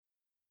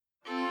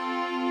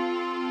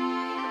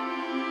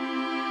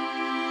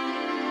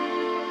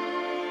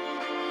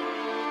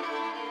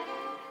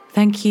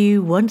Thank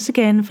you once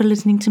again for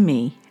listening to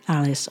me,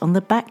 Alice, on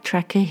the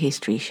Backtracker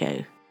History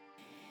Show.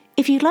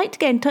 If you'd like to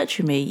get in touch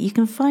with me, you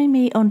can find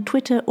me on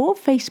Twitter or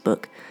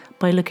Facebook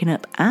by looking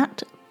up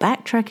at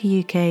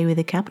Backtracker UK with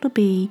a capital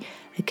B,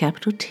 a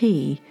capital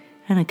T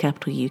and a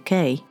capital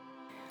UK.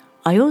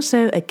 I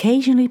also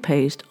occasionally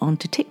post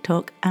onto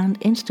TikTok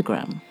and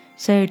Instagram.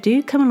 So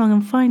do come along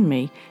and find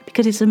me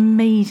because it's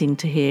amazing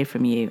to hear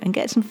from you and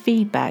get some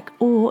feedback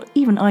or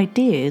even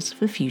ideas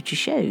for future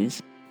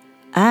shows.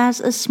 As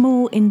a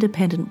small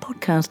independent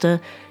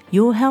podcaster,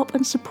 your help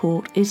and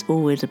support is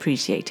always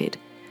appreciated.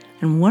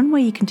 And one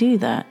way you can do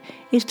that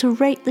is to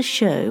rate the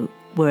show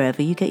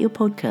wherever you get your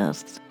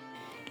podcasts.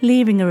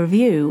 Leaving a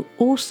review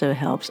also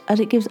helps as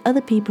it gives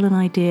other people an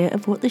idea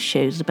of what the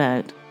show's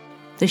about.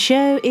 The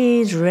show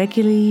is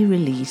regularly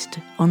released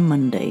on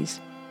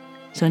Mondays.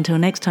 So until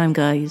next time,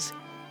 guys,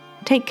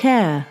 take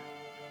care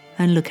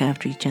and look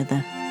after each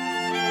other.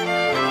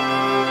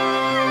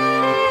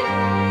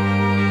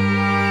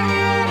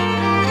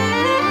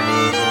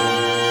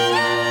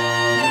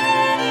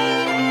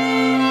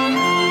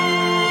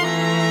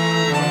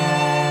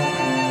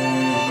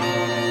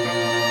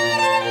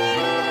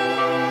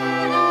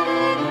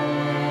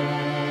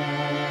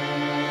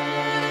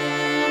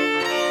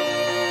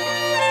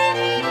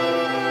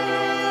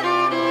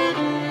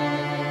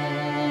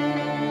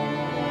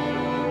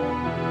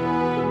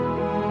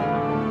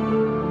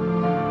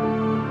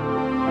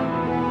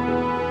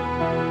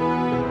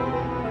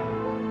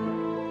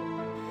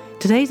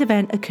 Today's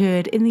event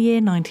occurred in the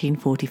year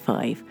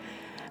 1945,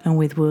 and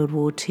with World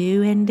War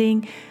II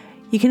ending,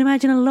 you can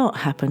imagine a lot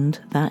happened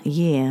that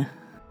year.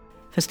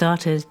 For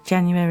starters,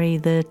 January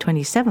the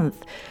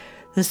 27th,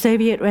 the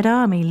Soviet Red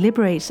Army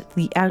liberates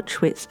the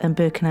Auschwitz and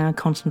Birkenau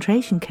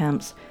concentration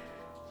camps.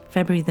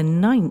 February the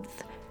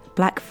 9th,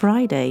 Black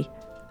Friday,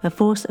 a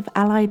force of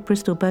Allied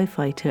Bristol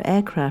Beaufighter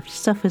aircraft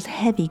suffers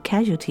heavy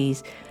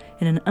casualties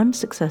in an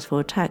unsuccessful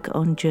attack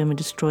on German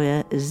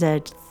destroyer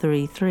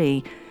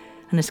Z-33,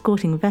 and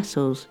escorting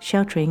vessels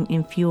sheltering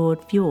in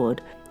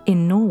Fjord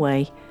in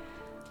Norway.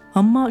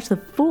 On March the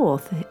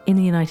 4th, in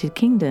the United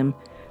Kingdom,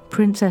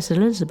 Princess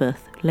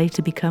Elizabeth,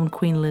 later become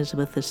Queen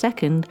Elizabeth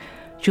II,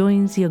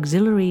 joins the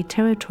Auxiliary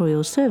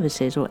Territorial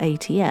Services, or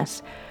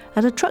ATS,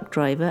 as a truck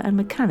driver and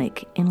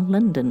mechanic in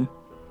London.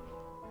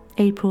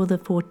 April the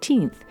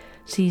 14th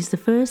sees the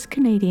 1st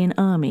Canadian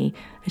Army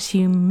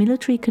assume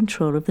military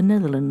control of the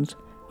Netherlands,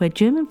 where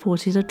German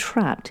forces are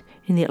trapped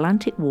in the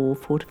Atlantic Wall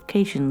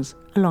fortifications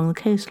along the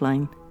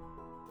coastline.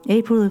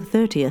 April the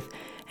 30th,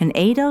 and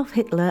Adolf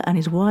Hitler and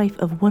his wife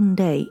of one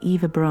day,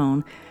 Eva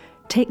Braun,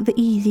 take the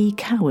easy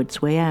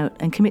coward's way out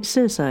and commit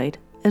suicide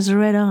as the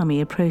Red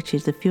Army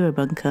approaches the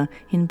Führerbunker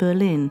in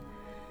Berlin.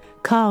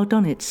 Karl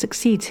Donitz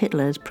succeeds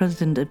Hitler as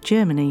President of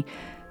Germany,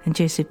 and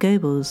Joseph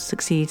Goebbels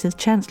succeeds as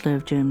Chancellor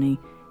of Germany,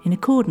 in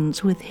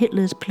accordance with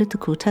Hitler's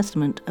political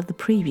testament of the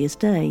previous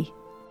day.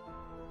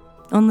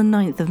 On the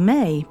 9th of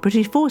May,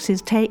 British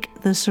forces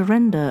take the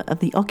surrender of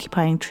the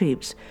occupying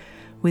troops,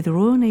 with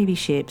Royal Navy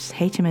ships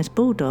HMS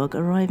Bulldog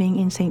arriving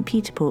in St.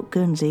 Peter Port,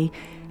 Guernsey,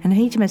 and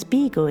HMS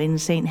Beagle in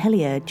St.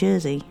 Helier,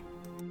 Jersey.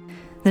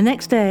 The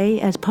next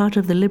day, as part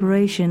of the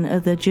liberation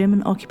of the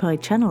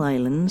German-occupied Channel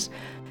Islands,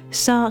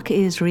 Sark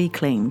is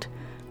reclaimed,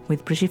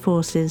 with British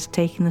forces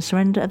taking the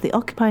surrender of the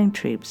occupying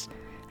troops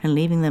and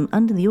leaving them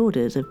under the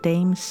orders of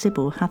Dame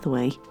Sybil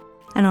Hathaway.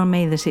 And on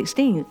May the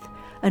 16th,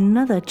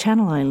 another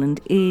Channel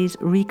Island is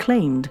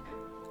reclaimed,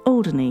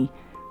 Alderney,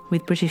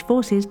 with British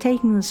forces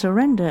taking the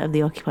surrender of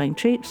the occupying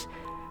troops,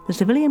 the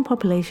civilian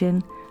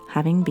population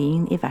having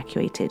been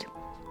evacuated.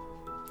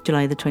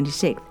 July the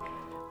 26th,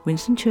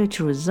 Winston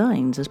Churchill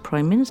resigns as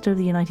Prime Minister of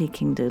the United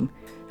Kingdom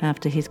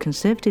after his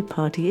Conservative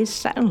Party is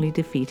soundly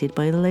defeated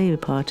by the Labour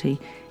Party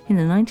in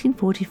the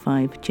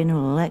 1945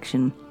 general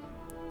election.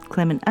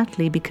 Clement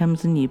Attlee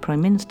becomes the new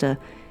Prime Minister,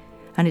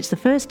 and it's the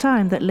first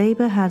time that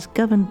Labour has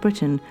governed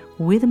Britain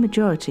with a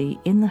majority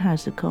in the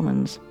House of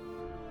Commons.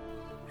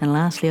 And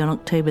lastly, on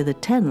October the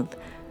 10th,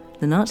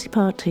 the Nazi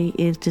Party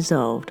is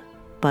dissolved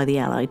by the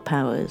Allied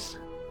powers.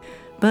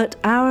 But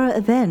our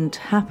event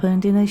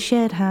happened in a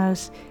shared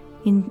house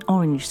in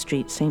Orange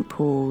Street, St.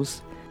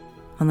 Paul's,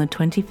 on the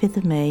 25th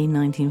of May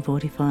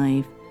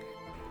 1945,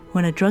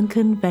 when a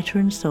drunken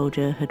veteran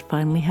soldier had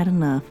finally had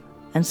enough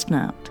and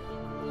snapped.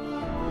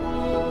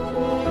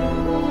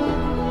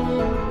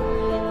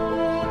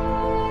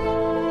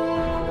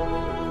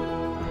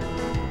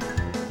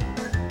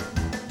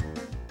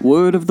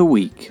 Word of the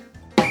week.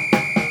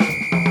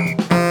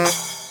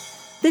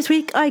 This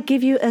week I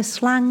give you a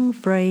slang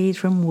phrase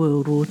from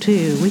World War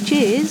II, which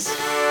is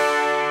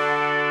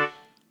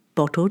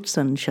bottled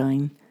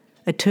sunshine,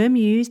 a term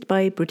used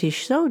by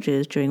British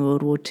soldiers during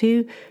World War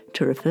II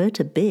to refer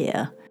to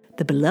beer,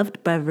 the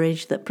beloved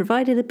beverage that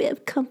provided a bit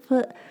of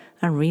comfort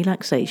and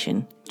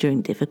relaxation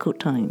during difficult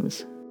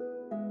times.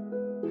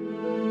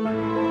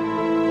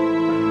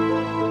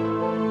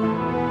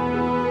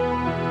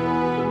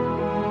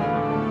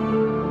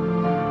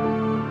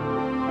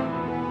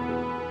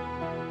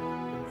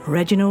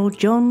 Reginald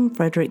John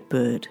Frederick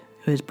Burt,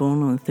 who was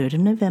born on the 3rd of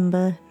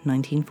November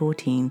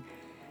 1914,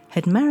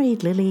 had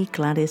married Lily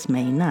Gladys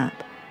May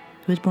Knapp,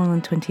 who was born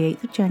on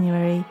 28th of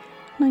January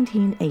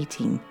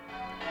 1918.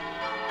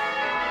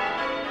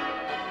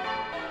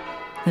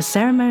 The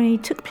ceremony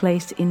took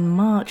place in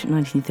March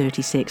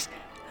 1936,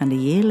 and a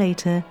year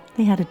later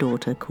they had a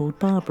daughter called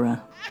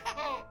Barbara,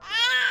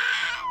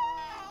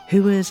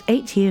 who was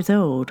 8 years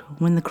old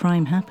when the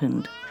crime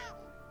happened.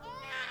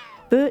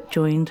 Burt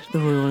joined the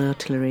Royal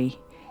Artillery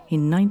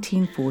in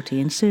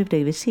 1940 and served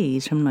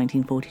overseas from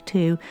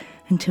 1942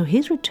 until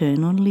his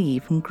return on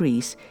leave from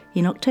Greece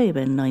in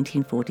October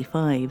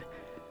 1945.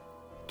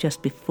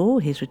 Just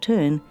before his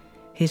return,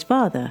 his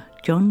father,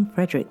 John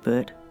Frederick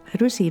Burt,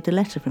 had received a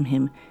letter from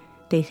him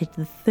dated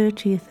the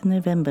 30th of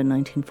November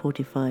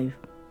 1945,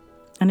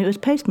 and it was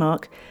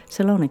postmarked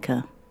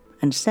Salonika,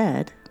 and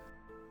said,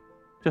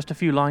 Just a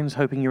few lines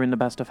hoping you're in the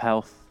best of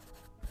health.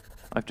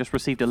 I've just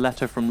received a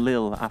letter from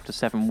Lil after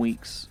 7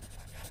 weeks.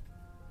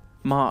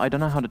 Ma, I don't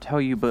know how to tell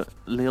you, but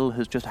Lil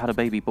has just had a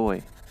baby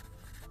boy.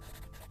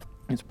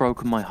 It's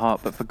broken my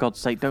heart, but for God's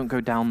sake, don't go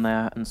down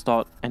there and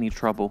start any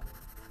trouble.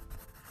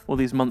 All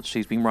these months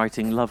she's been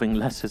writing loving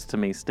letters to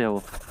me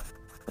still.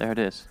 There it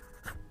is.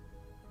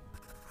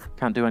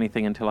 Can't do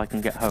anything until I can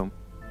get home.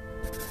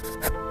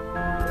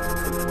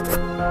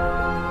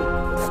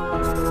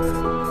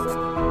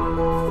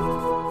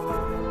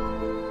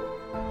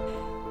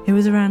 It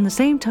was around the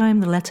same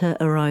time the letter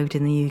arrived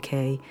in the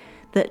UK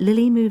that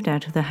Lily moved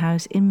out of the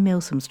house in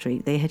Milsom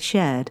Street they had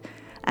shared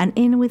and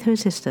in with her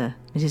sister,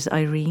 Mrs.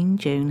 Irene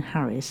Joan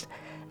Harris,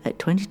 at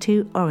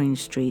 22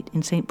 Orange Street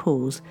in St.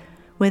 Paul's,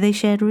 where they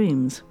shared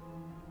rooms.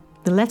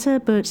 The letter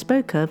Burt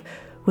spoke of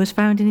was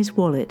found in his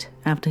wallet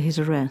after his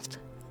arrest.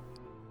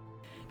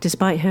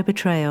 Despite her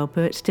betrayal,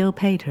 Burt still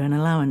paid her an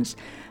allowance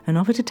and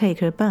offered to take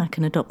her back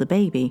and adopt the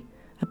baby,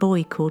 a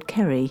boy called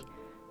Kerry.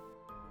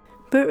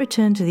 Burt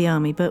returned to the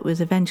army but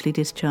was eventually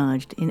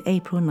discharged in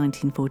April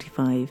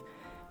 1945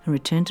 and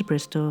returned to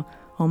Bristol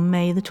on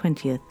May the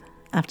 20th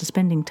after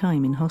spending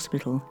time in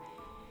hospital.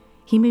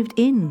 He moved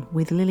in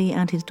with Lily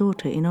and his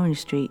daughter in Orange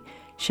Street,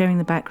 sharing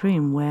the back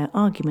room where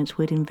arguments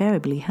would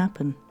invariably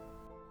happen.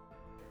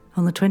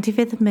 On the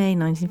 25th of May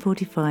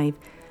 1945,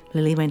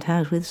 Lily went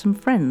out with some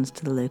friends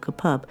to the local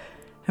pub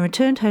and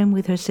returned home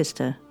with her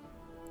sister.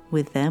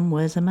 With them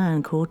was a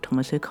man called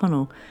Thomas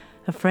O'Connell,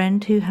 a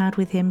friend who had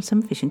with him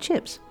some fish and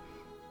chips.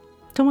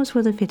 Thomas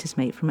was a fitters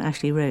mate from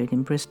Ashley Road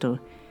in Bristol,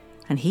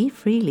 and he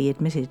freely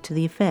admitted to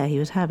the affair he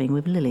was having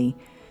with Lily.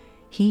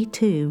 He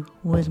too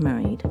was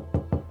married.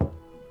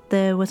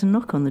 There was a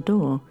knock on the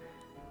door,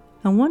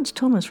 and once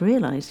Thomas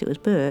realised it was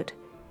Burt,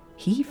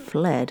 he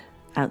fled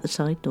out the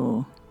side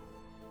door.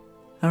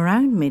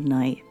 Around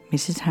midnight,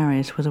 Mrs.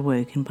 Harris was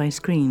awoken by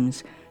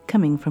screams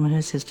coming from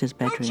her sister's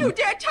bedroom. Don't you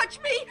dare touch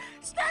me!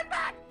 Stand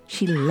back!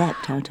 She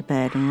leapt out of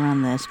bed and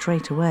ran there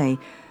straight away,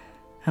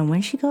 and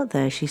when she got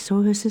there she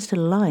saw her sister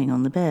lying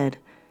on the bed.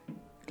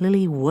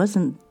 Lily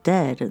wasn't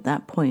dead at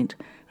that point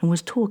and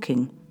was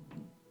talking.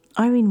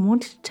 Irene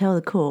wanted to tell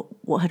the court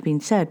what had been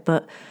said,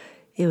 but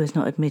it was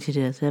not admitted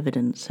as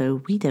evidence,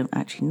 so we don't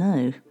actually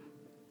know.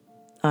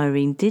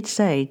 Irene did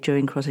say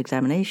during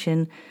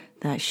cross-examination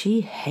that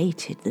she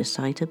hated the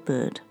sight of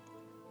Burt.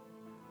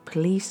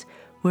 Police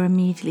were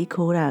immediately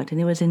called out, and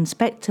it was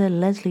Inspector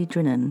Leslie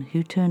Drinnan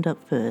who turned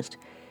up first.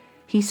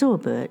 He saw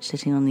Burt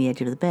sitting on the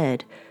edge of the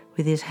bed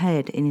with his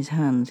head in his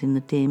hands in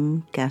the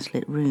dim,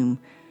 gaslit room,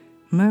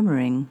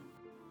 murmuring,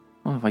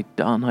 What have I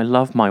done? I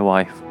love my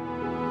wife.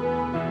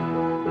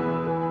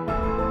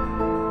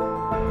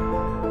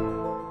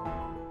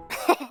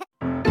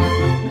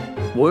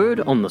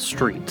 Word on the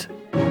street.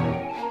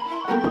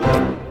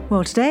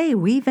 Well, today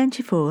we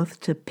venture forth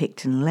to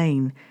Picton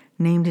Lane,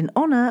 named in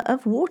honour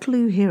of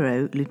Waterloo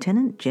hero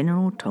Lieutenant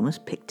General Thomas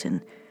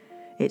Picton.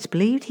 It's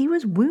believed he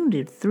was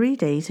wounded 3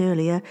 days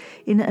earlier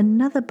in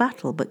another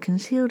battle but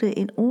concealed it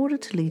in order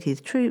to lead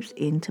his troops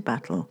into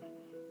battle.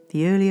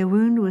 The earlier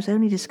wound was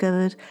only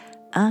discovered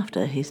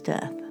after his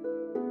death.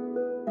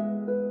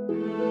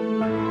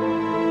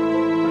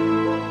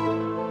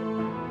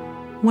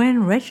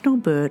 When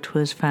Reginald Burt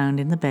was found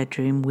in the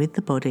bedroom with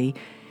the body,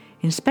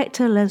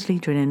 Inspector Leslie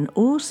Drinnan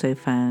also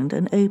found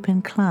an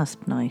open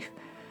clasp knife,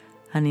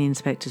 and the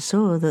inspector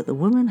saw that the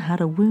woman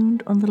had a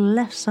wound on the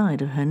left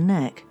side of her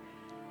neck.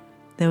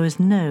 There was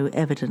no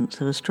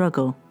evidence of a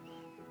struggle.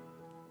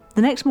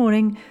 The next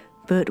morning,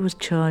 Burt was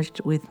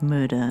charged with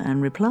murder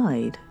and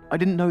replied, I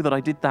didn't know that I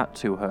did that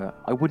to her.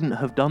 I wouldn't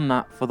have done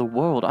that for the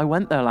world. I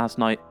went there last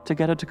night to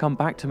get her to come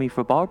back to me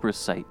for Barbara's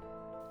sake.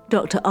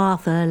 Dr.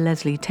 Arthur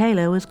Leslie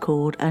Taylor was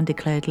called and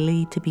declared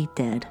Lee to be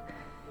dead.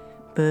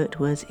 Burt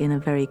was in a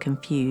very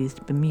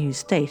confused, bemused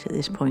state at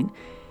this point,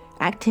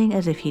 acting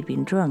as if he'd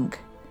been drunk.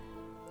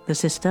 The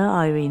sister,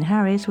 Irene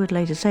Harris, would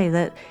later say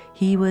that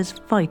he was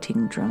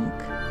fighting drunk.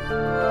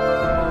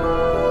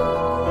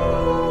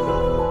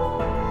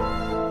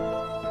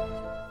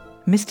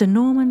 Mr.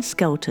 Norman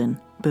Skelton,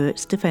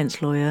 Burt's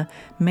defence lawyer,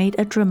 made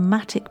a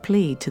dramatic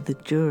plea to the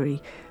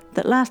jury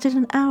that lasted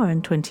an hour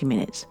and 20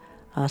 minutes,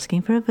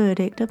 asking for a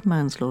verdict of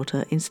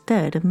manslaughter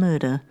instead of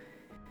murder.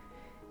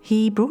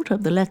 He brought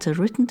up the letter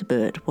written to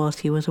Burt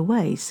whilst he was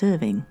away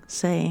serving,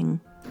 saying,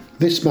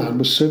 "This man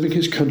was serving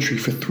his country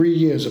for 3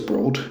 years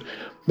abroad,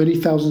 many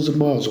thousands of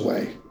miles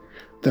away.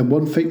 Then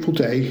one fateful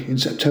day, in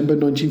September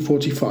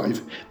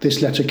 1945,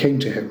 this letter came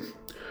to him.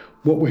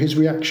 What were his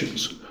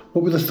reactions?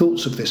 What were the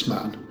thoughts of this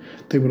man?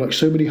 They were like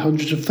so many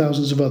hundreds of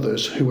thousands of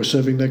others who were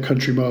serving their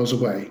country miles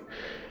away.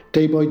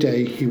 Day by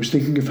day, he was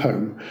thinking of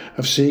home,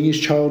 of seeing his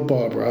child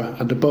Barbara,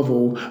 and above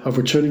all, of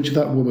returning to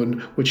that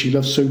woman which he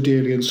loved so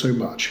dearly and so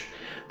much.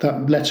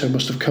 That letter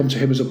must have come to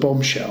him as a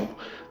bombshell.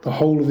 The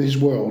whole of his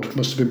world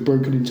must have been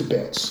broken into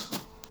bits."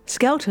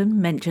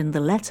 Skelton mentioned the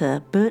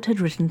letter Burt had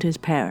written to his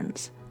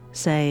parents,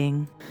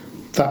 saying,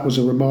 "That was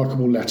a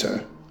remarkable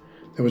letter.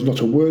 There was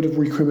not a word of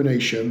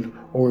recrimination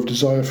or of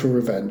desire for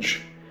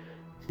revenge.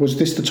 Was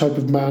this the type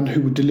of man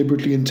who would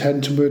deliberately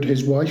intend to murder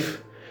his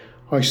wife?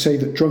 I say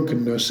that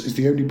drunkenness is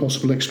the only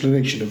possible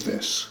explanation of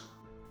this."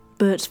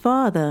 Burt's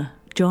father,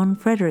 John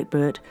Frederick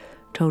Burt,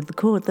 told the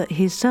court that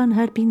his son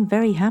had been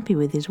very happy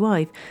with his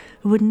wife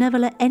and would never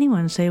let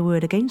anyone say a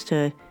word against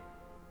her.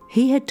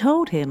 He had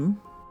told him,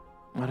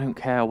 I don't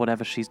care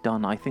whatever she's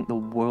done, I think the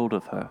world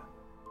of her.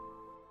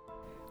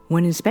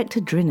 When Inspector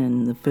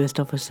Drinnan, the first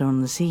officer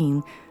on the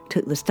scene,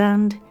 took the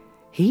stand,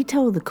 he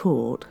told the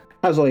court,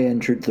 "As I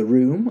entered the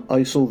room,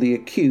 I saw the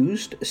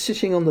accused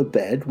sitting on the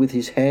bed with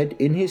his head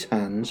in his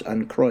hands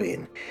and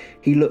crying.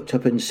 He looked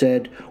up and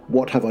said,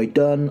 'What have I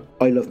done?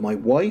 I love my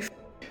wife.'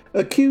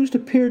 Accused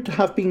appeared to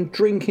have been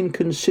drinking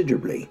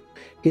considerably.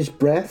 His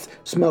breath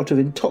smelt of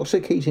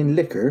intoxicating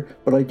liquor,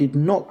 but I did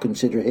not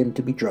consider him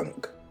to be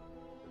drunk.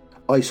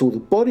 I saw the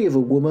body of a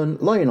woman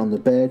lying on the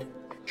bed.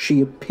 She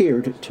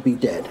appeared to be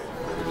dead."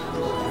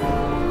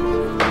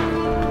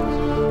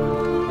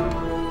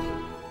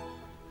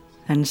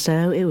 And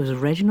so it was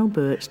Reginald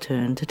Burt's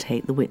turn to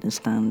take the witness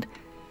stand,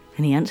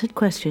 and he answered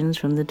questions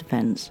from the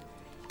defence,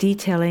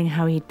 detailing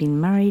how he'd been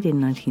married in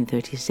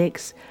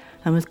 1936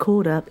 and was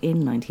called up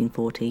in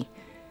 1940.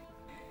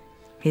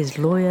 His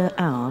lawyer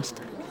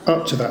asked,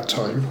 "Up to that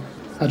time,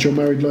 had your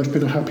married life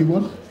been a happy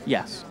one?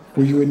 Yes,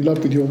 Were you in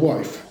love with your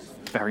wife?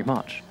 very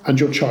much. And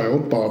your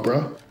child,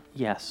 Barbara?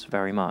 Yes,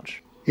 very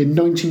much. In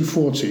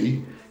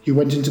 1940, you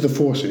went into the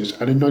forces,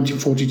 and in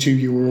 1942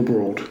 you were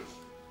abroad."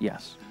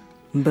 Yes.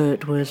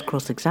 Burt was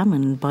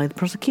cross-examined by the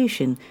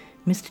prosecution,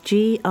 Mr.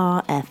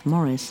 G.R.F.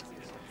 Morris,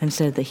 and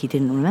said that he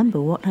didn't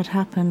remember what had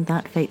happened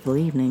that fateful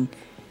evening.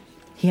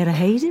 He had a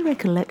hazy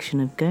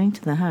recollection of going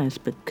to the house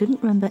but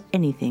couldn't remember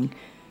anything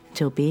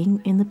until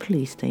being in the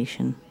police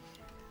station.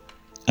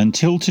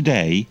 Until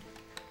today,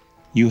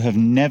 you have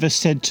never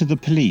said to the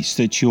police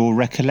that your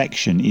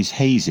recollection is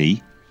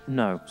hazy?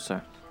 No,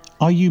 sir.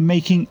 Are you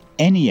making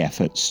any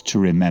efforts to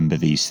remember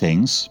these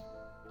things?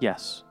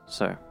 Yes,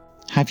 sir.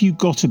 Have you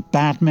got a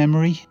bad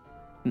memory?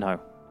 No,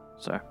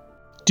 sir.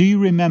 Do you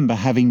remember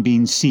having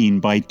been seen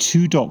by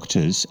 2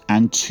 doctors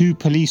and 2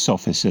 police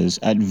officers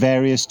at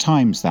various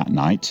times that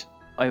night?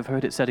 I have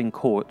heard it said in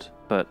court,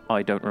 but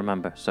I don't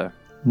remember, sir.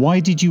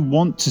 Why did you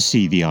want to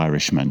see the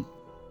Irishman?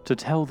 To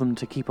tell them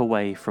to keep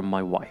away from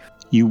my wife.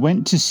 You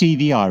went to see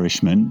the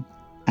Irishman,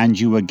 and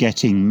you were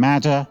getting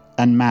madder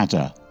and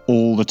madder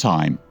all the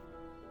time.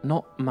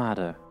 Not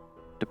madder,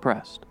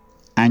 depressed.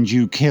 And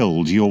you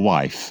killed your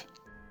wife.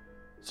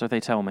 So they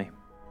tell me.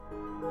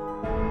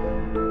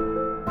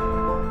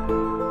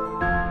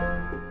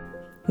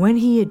 When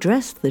he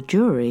addressed the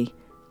jury,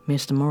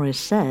 Mr. Morris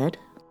said,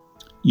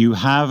 You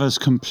have as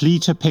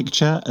complete a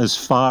picture as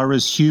far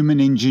as human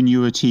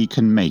ingenuity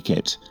can make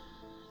it,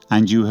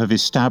 and you have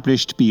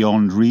established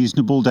beyond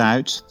reasonable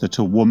doubt that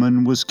a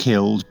woman was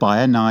killed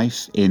by a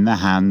knife in the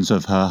hands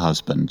of her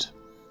husband.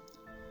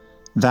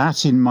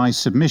 That, in my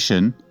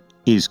submission,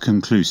 is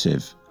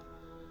conclusive.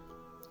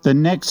 The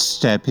next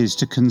step is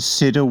to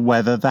consider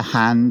whether the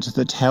hand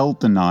that held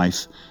the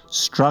knife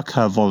struck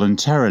her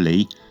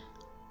voluntarily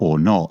or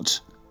not.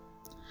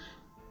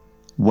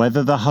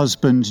 Whether the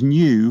husband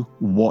knew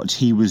what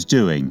he was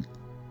doing.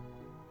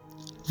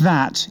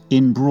 That,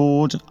 in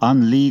broad,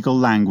 unlegal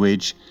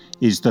language,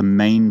 is the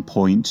main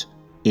point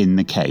in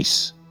the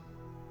case.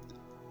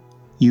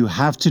 You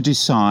have to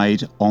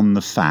decide on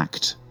the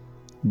fact.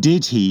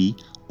 Did he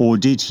or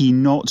did he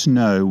not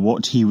know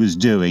what he was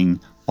doing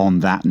on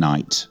that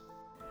night?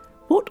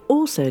 What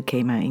also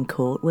came out in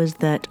court was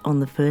that on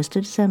the 1st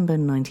of December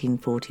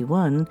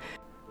 1941,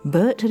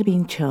 Burt had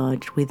been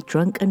charged with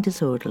drunk and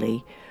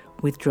disorderly,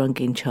 with drunk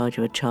in charge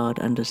of a child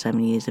under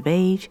 7 years of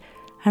age,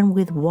 and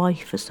with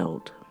wife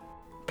assault.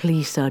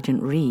 Police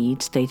Sergeant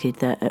Reed stated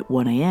that at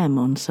 1 a.m.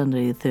 on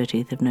Sunday the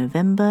 30th of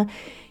November,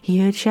 he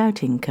heard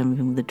shouting coming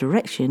from the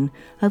direction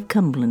of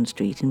Cumberland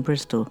Street in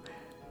Bristol,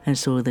 and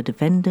saw the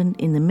defendant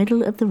in the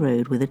middle of the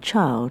road with a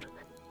child,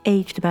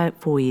 aged about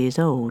 4 years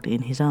old,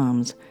 in his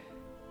arms.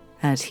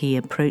 As he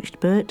approached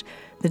Burt,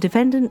 the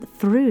defendant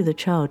threw the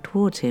child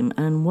towards him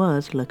and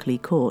was luckily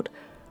caught,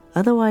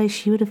 otherwise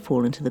she would have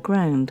fallen to the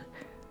ground.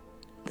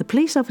 The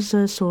police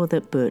officer saw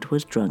that Burt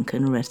was drunk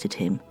and arrested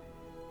him.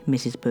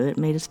 Mrs. Burt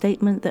made a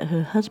statement that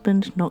her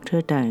husband knocked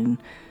her down.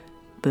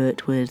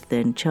 Burt was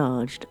then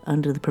charged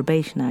under the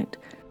Probation Act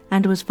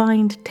and was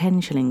fined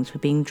 10 shillings for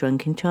being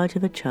drunk in charge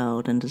of a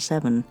child under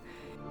 7.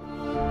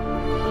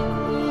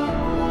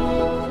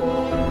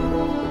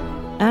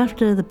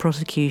 After the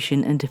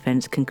prosecution and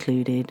defence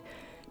concluded,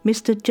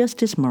 Mr.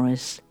 Justice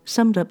Morris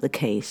summed up the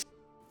case.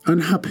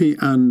 Unhappy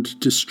and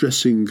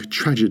distressing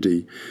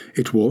tragedy,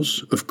 it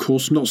was, of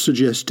course, not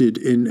suggested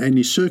in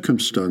any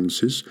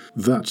circumstances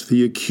that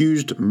the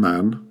accused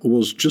man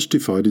was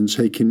justified in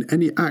taking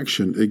any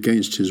action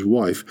against his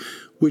wife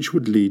which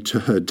would lead to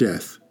her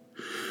death.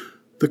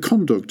 The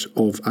conduct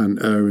of an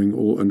erring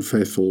or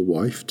unfaithful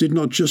wife did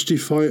not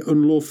justify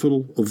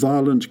unlawful or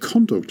violent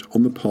conduct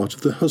on the part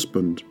of the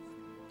husband.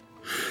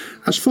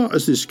 As far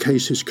as this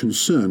case is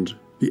concerned,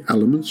 the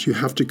elements you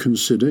have to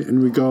consider in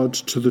regard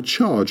to the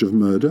charge of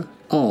murder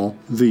are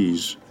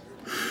these.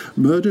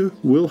 Murder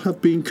will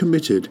have been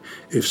committed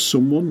if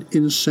someone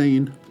in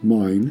sane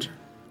mind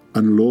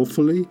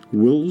unlawfully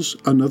wills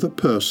another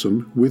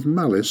person with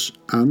malice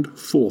and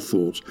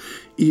forethought,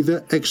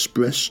 either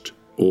expressed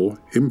or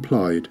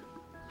implied.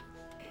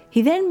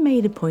 He then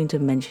made a point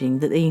of mentioning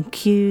that the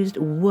accused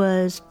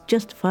was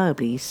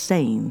justifiably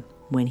sane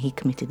when he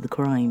committed the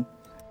crime.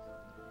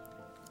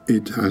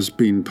 It has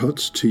been put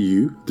to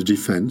you, the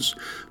defence,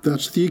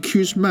 that the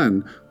accused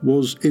man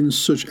was in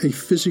such a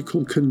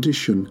physical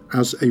condition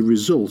as a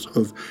result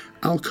of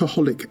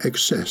alcoholic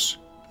excess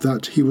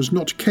that he was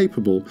not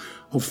capable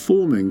of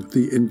forming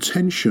the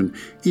intention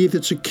either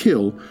to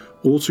kill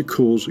or to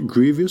cause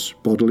grievous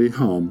bodily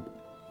harm.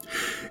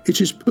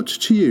 It is put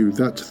to you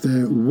that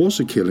there was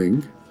a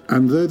killing,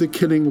 and though the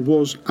killing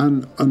was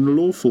an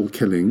unlawful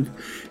killing,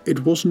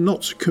 it was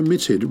not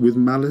committed with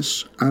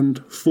malice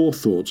and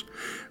forethought,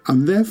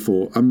 and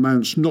therefore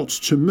amounts not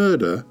to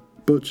murder,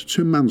 but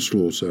to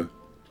manslaughter.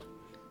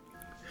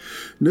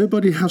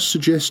 Nobody has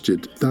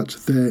suggested that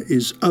there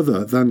is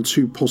other than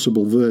two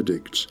possible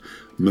verdicts,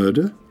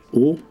 murder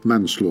or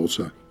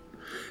manslaughter.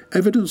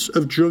 Evidence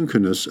of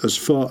drunkenness as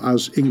far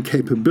as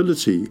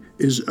incapability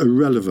is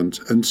irrelevant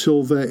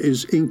until there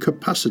is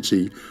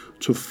incapacity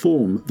to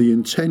form the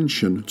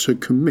intention to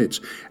commit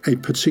a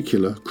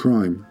particular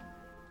crime.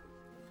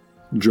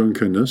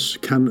 Drunkenness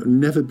can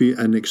never be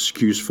an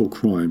excuse for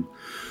crime,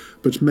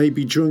 but may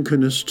be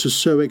drunkenness to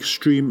so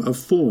extreme a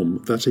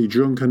form that a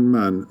drunken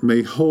man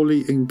may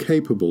wholly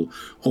incapable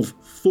of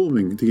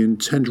forming the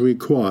intent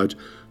required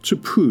to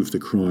prove the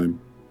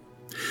crime.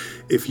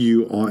 If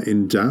you are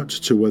in doubt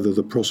to whether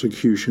the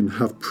prosecution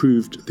have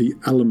proved the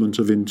element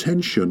of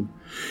intention,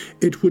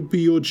 it would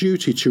be your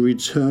duty to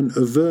return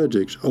a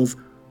verdict of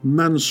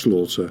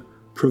manslaughter,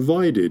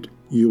 provided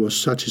you are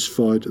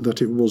satisfied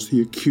that it was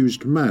the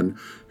accused man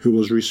who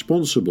was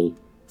responsible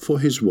for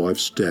his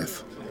wife's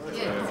death.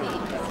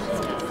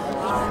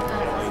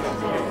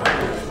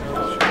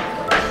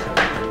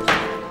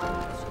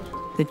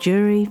 The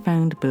jury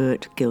found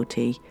Burt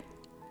guilty,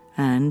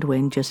 and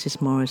when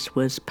Justice Morris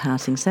was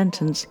passing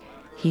sentence,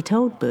 he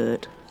told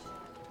Burt,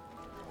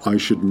 I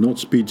should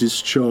not be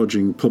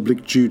discharging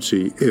public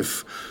duty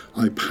if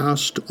I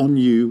passed on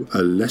you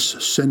a less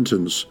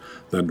sentence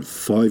than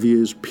 5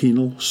 years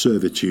penal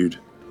servitude.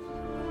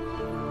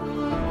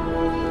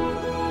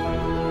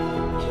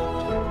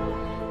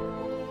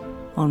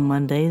 On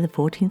Monday, the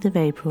 14th of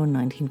April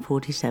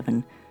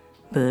 1947,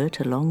 Burt,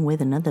 along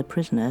with another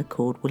prisoner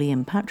called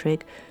William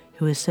Patrick,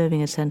 who was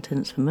serving a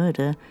sentence for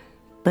murder,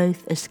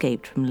 both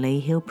escaped from Ley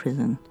Hill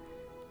Prison.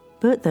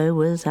 Burt, though,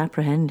 was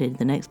apprehended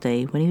the next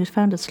day when he was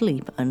found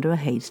asleep under a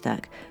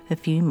haystack a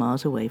few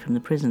miles away from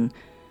the prison.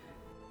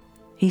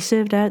 He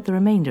served out the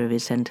remainder of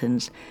his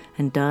sentence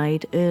and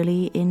died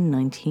early in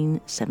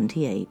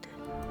 1978.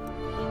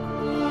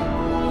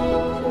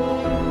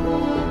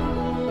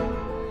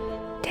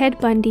 Ted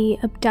Bundy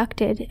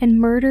abducted and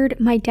murdered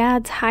my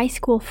dad's high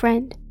school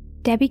friend,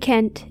 Debbie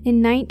Kent,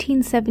 in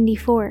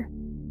 1974.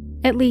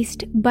 At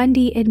least,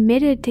 Bundy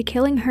admitted to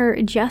killing her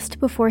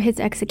just before his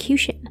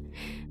execution,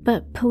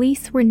 but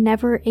police were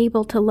never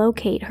able to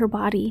locate her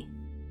body.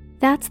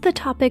 That's the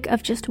topic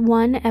of just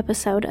one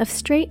episode of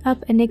Straight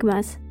Up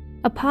Enigmas,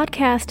 a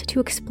podcast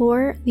to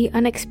explore the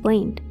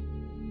unexplained.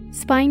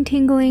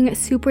 Spine-tingling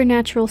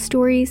supernatural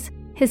stories,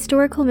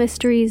 historical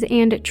mysteries,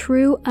 and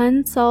true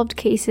unsolved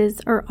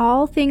cases are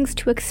all things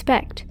to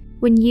expect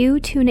when you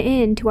tune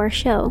in to our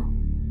show.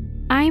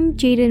 I'm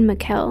Jaden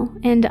McKell,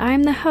 and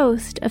I'm the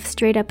host of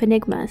Straight Up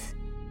Enigmas.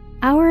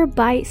 Our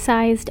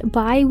bite-sized,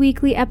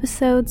 bi-weekly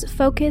episodes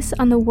focus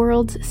on the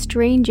world's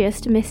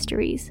strangest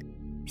mysteries,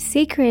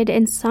 sacred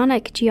and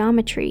sonic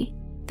geometry,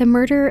 the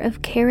murder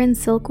of Karen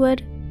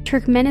Silkwood,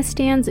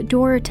 Turkmenistan's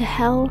door to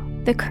hell,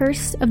 the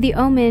curse of the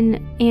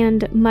omen,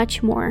 and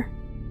much more.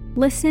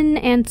 Listen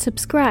and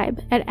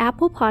subscribe at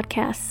Apple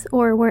Podcasts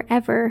or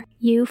wherever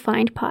you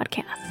find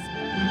podcasts.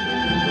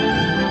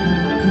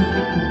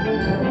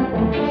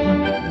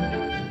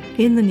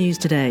 In the news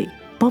today,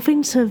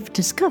 boffins have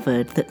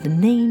discovered that the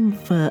name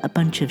for a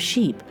bunch of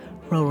sheep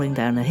rolling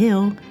down a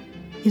hill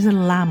is a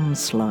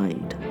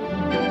landslide.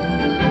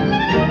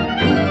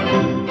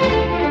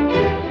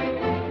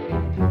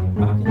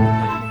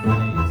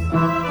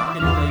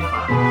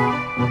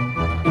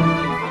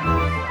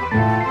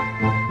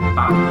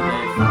 Back in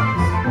the day.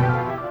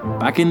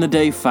 Back in the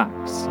day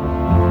facts.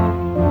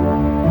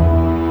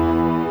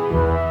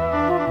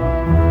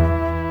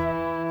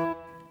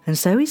 And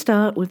so we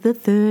start with the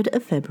 3rd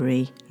of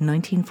February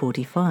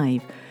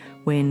 1945,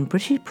 when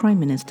British Prime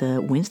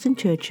Minister Winston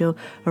Churchill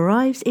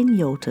arrives in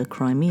Yalta,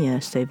 Crimea,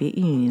 Soviet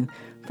Union,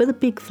 for the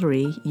Big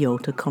Three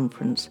Yalta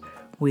Conference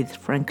with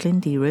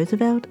Franklin D.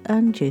 Roosevelt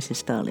and Joseph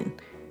Stalin.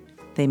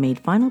 They made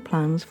final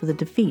plans for the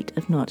defeat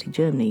of Nazi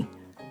Germany,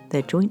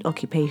 their joint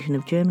occupation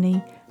of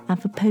Germany,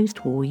 and for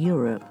post-war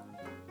Europe.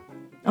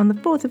 On the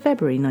 4th of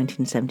February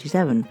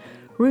 1977,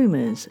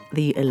 Rumours,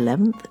 the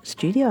 11th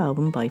studio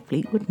album by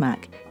Fleetwood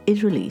Mac,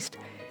 is released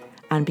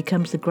and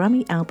becomes the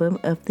Grammy Album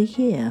of the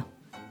Year.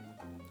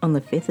 On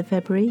the 5th of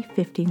February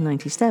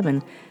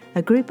 1597,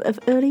 a group of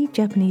early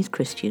Japanese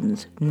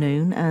Christians,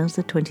 known as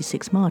the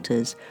 26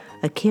 Martyrs,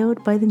 are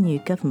killed by the new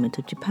government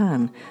of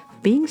Japan for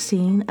being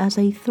seen as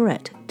a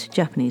threat to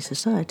Japanese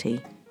society.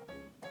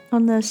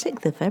 On the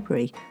 6th of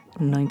February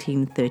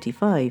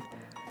 1935,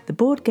 the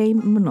board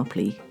game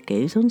Monopoly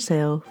goes on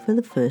sale for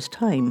the first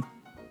time.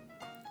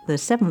 The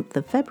 7th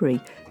of February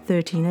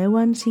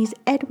 1301 sees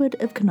Edward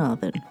of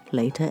Carnarvon,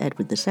 later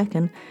Edward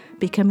II,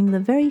 becoming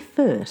the very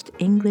first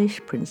English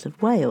Prince of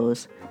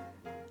Wales.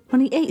 On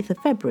the 8th of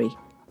February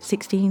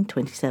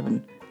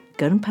 1627,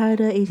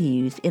 gunpowder is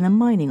used in a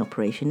mining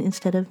operation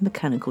instead of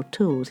mechanical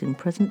tools in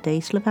present-day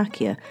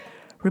Slovakia,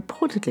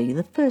 reportedly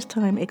the first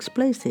time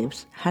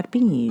explosives had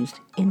been used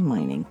in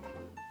mining.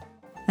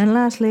 And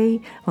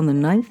lastly, on the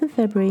 9th of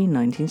February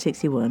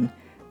 1961,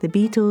 the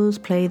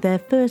Beatles play their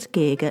first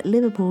gig at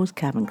Liverpool's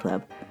Cavern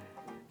Club.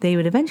 They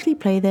would eventually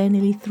play there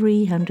nearly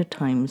 300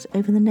 times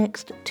over the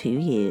next 2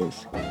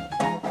 years.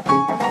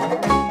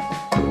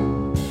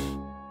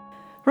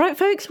 Right,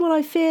 folks, well,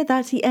 I fear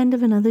that's the end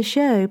of another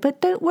show,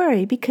 but don't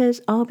worry,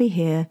 because I'll be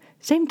here,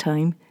 same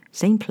time,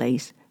 same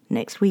place,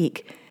 next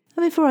week.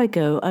 And before I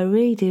go, I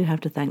really do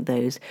have to thank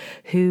those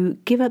who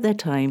give up their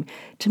time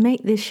to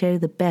make this show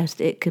the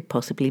best it could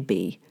possibly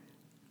be.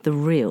 The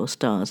real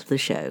stars of the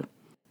show.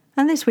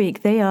 And this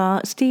week they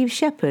are Steve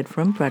Shepherd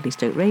from Bradley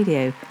Stoke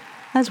Radio,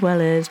 as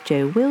well as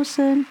Joe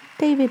Wilson,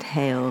 David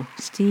Hale,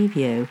 Steve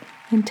Yo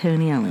and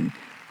Tony Allen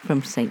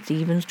from St.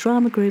 Stephen's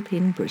Drama Group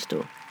in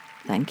Bristol.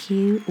 Thank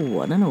you,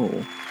 one and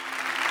all.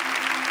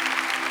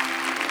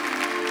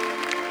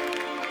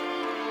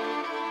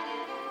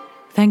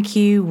 Thank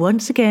you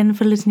once again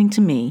for listening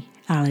to me,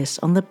 Alice,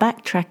 on the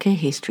Backtracker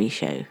History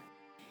Show.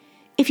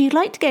 If you'd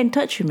like to get in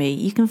touch with me,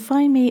 you can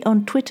find me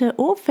on Twitter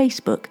or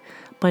Facebook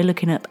by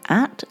looking up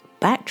at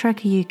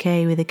Backtracker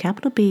UK with a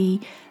capital B,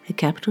 a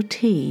capital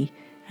T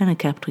and a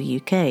capital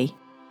UK.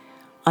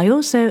 I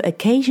also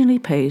occasionally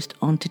post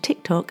onto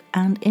TikTok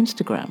and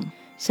Instagram.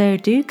 So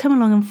do come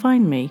along and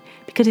find me,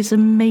 because it's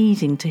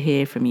amazing to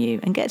hear from you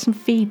and get some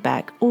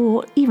feedback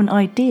or even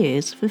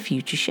ideas for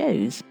future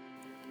shows.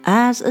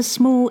 As a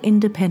small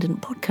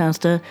independent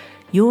podcaster,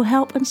 your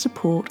help and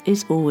support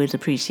is always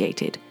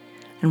appreciated.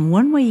 And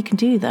one way you can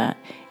do that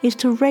is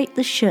to rate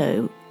the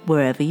show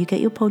wherever you get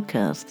your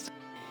podcasts.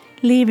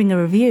 Leaving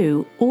a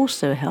review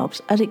also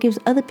helps, as it gives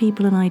other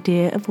people an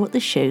idea of what the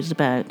show's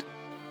about.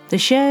 The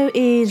show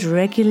is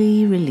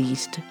regularly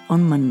released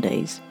on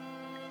Mondays.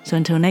 So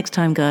until next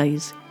time,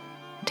 guys,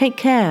 take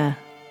care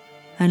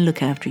and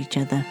look after each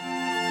other.